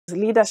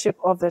Leadership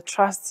of the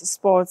Trust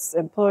Sports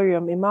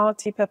Emporium, a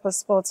multi-purpose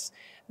sports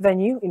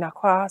venue in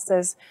Accra,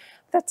 says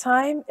the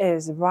time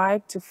is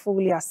ripe to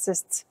fully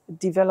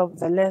develop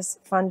the less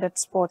funded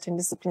sporting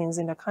disciplines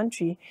in the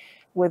country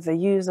with the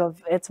use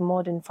of its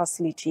modern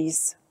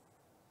facilities.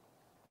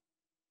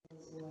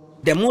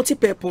 The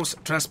multi-purpose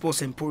Trust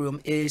Sports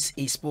Emporium is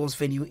a sports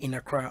venue in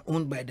Accra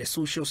owned by the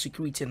Social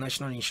Security and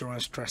National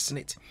Insurance Trust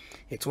Net.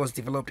 It was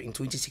developed in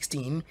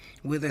 2016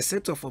 with a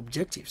set of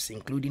objectives,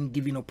 including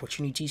giving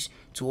opportunities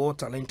to all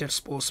talented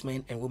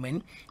sportsmen and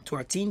women to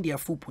attain their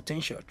full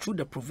potential through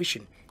the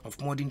provision of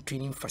modern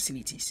training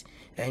facilities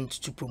and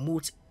to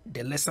promote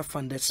the lesser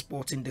funded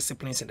sporting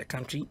disciplines in the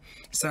country,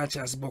 such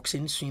as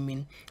boxing,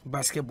 swimming,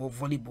 basketball,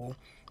 volleyball,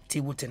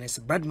 table tennis,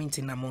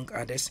 badminton, among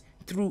others,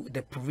 through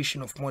the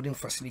provision of modern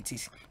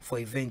facilities for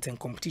events and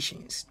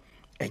competitions.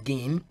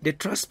 Again, the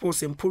Trust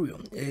Sports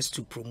Emporium is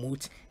to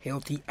promote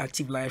healthy,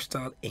 active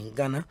lifestyle in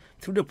Ghana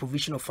through the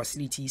provision of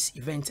facilities,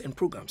 events, and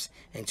programs,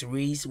 and to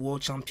raise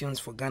world champions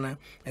for Ghana,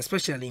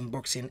 especially in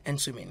boxing and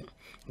swimming.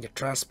 The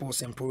Trust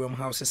Sports Emporium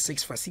houses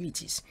 6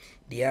 facilities.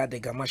 They are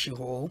the Gamashi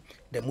Hall,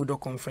 the Mudo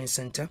Conference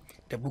Center,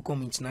 the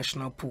Bukom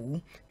International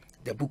Pool,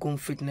 the Bukom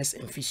Fitness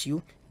and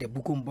Physio, the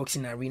Bukom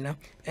Boxing Arena,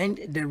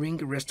 and the Ring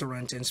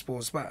Restaurant and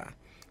Sports Bar.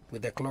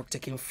 With the clock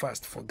ticking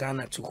fast for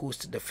Ghana to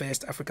host the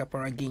first Africa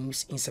Para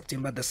Games in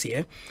September this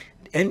year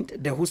and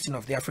the hosting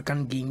of the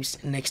African Games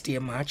next year,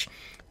 March,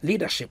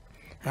 leadership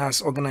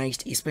has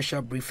organized a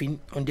special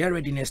briefing on their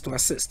readiness to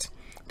assist.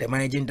 The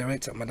managing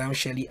director, Madam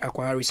Shirley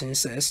Acquah-Harrison,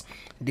 says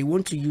they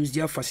want to use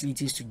their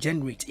facilities to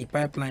generate a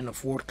pipeline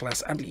of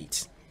world-class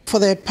athletes. For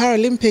the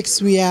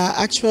Paralympics, we are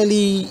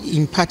actually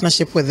in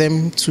partnership with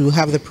them to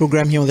have the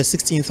program here on the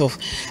 16th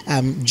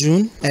of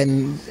June,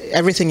 and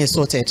everything is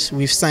sorted.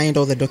 We've signed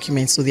all the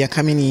documents, so they are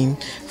coming in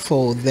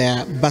for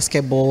their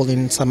basketball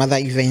and some other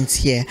events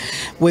here.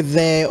 With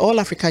the All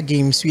Africa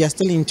Games, we are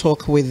still in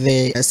talk with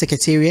the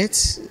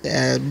Secretariat.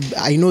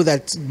 I know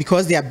that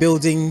because they are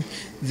building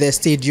the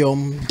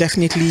stadium,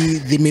 definitely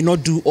they may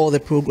not do all the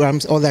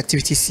programs, all the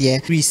activities here.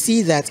 We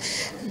see that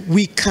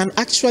we can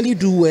actually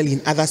do well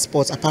in other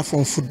sports apart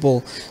from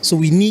football, so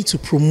we need to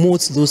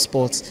promote those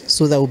sports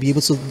so that we'll be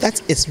able to.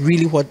 That is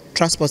really what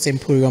Trust Sports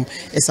Emporium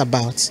is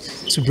about,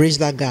 to bridge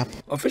that gap.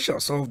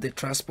 Officials of the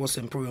Trust Sports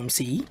Emporium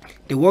say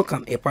they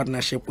welcome a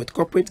partnership with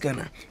Corporate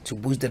Ghana to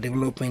boost the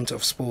development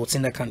of sports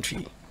in the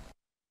country.